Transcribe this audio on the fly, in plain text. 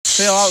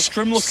feel out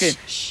trim looking.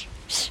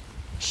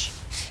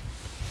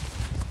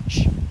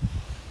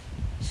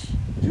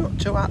 You got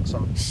 2 hats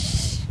on.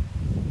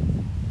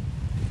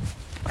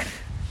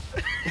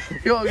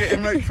 You're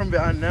getting right from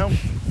behind now.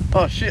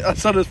 Oh shit,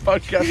 that's on his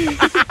podcast.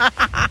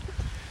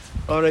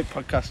 Alright,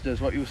 podcasters,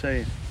 what you were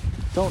saying?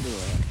 Don't do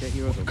that. Get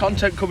your other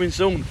Content coming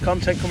soon.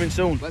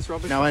 Let's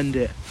rub it. Now end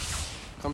it.